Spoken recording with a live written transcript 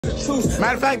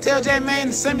Matter of fact, tell J Mane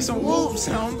to send me some whoops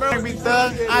on bro. Be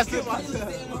thug.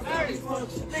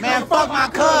 Man, fuck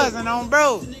my cousin on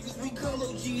bro. Them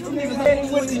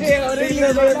niggas went to jail.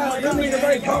 Them niggas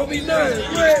ain't called me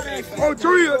nothing. On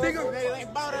drill, nigga. They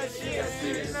ain't bought that shit.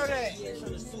 You know that.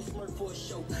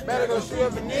 Better go shoot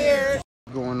up in there.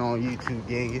 Going on YouTube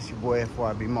gang, it's your boy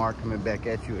FYB Mark coming back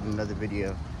at you with another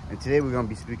video. And today we're gonna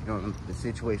be speaking on the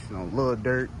situation on Lil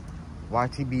Durk,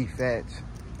 YTB Fats,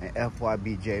 and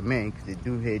FYB J Mane, because they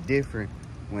do hit different.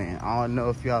 When I don't know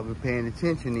if y'all been paying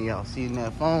attention and y'all seen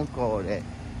that phone call that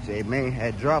J Mane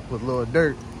had dropped with Lil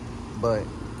Durk, but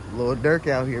Lil Durk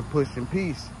out here pushing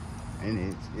peace,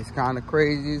 and it's kind of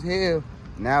crazy as hell.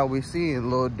 Now we're seeing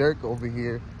Lil Durk over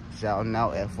here shouting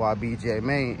out FYB J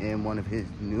Mane in one of his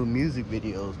new music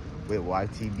videos with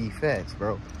YTB Fats,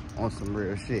 bro, on some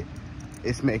real shit.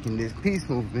 It's making this peace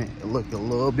movement look a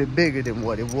little bit bigger than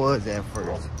what it was at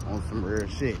first, on some real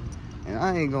shit. And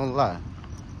I ain't gonna lie,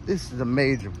 this is a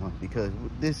major one, because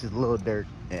this is Lil Durk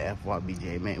and FYB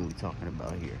J Mane we talking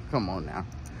about here. Come on now.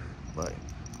 But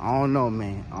I don't know,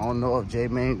 man. I don't know if J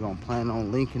Mane gonna plan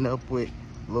on linking up with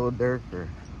Lil Durk, or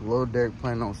Lil Durk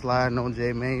planning on sliding on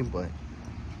J Mane, but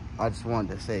I just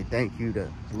wanted to say thank you to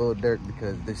Lil Durk,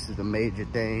 because this is a major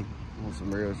thing on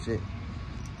some real shit.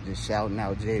 Just shouting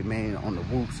out J Mane on the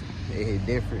whoops. They hit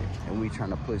different, and we trying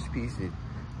to push peace and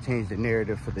change the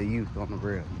narrative for the youth on the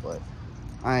real. But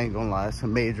I ain't gonna lie, it's a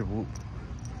major whoop.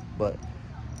 But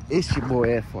it's your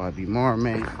boy FYB Mar,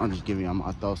 man. I'm just giving y'all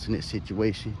my thoughts in this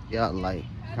situation. Y'all like,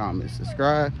 comment,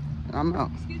 subscribe, and I'm out.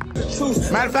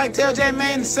 Matter of fact, tell J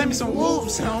Mane to send me some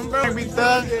whoops on bro. Be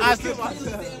thug.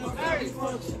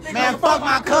 Man, fuck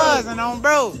my cousin on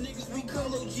bro.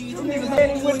 Them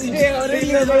niggas went to jail.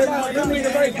 Them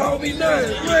niggas ain't called me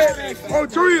nothing. On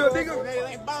drill, nigga. They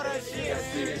ain't bought that shit.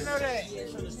 You know that.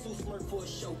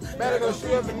 Better go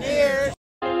shoot up in there.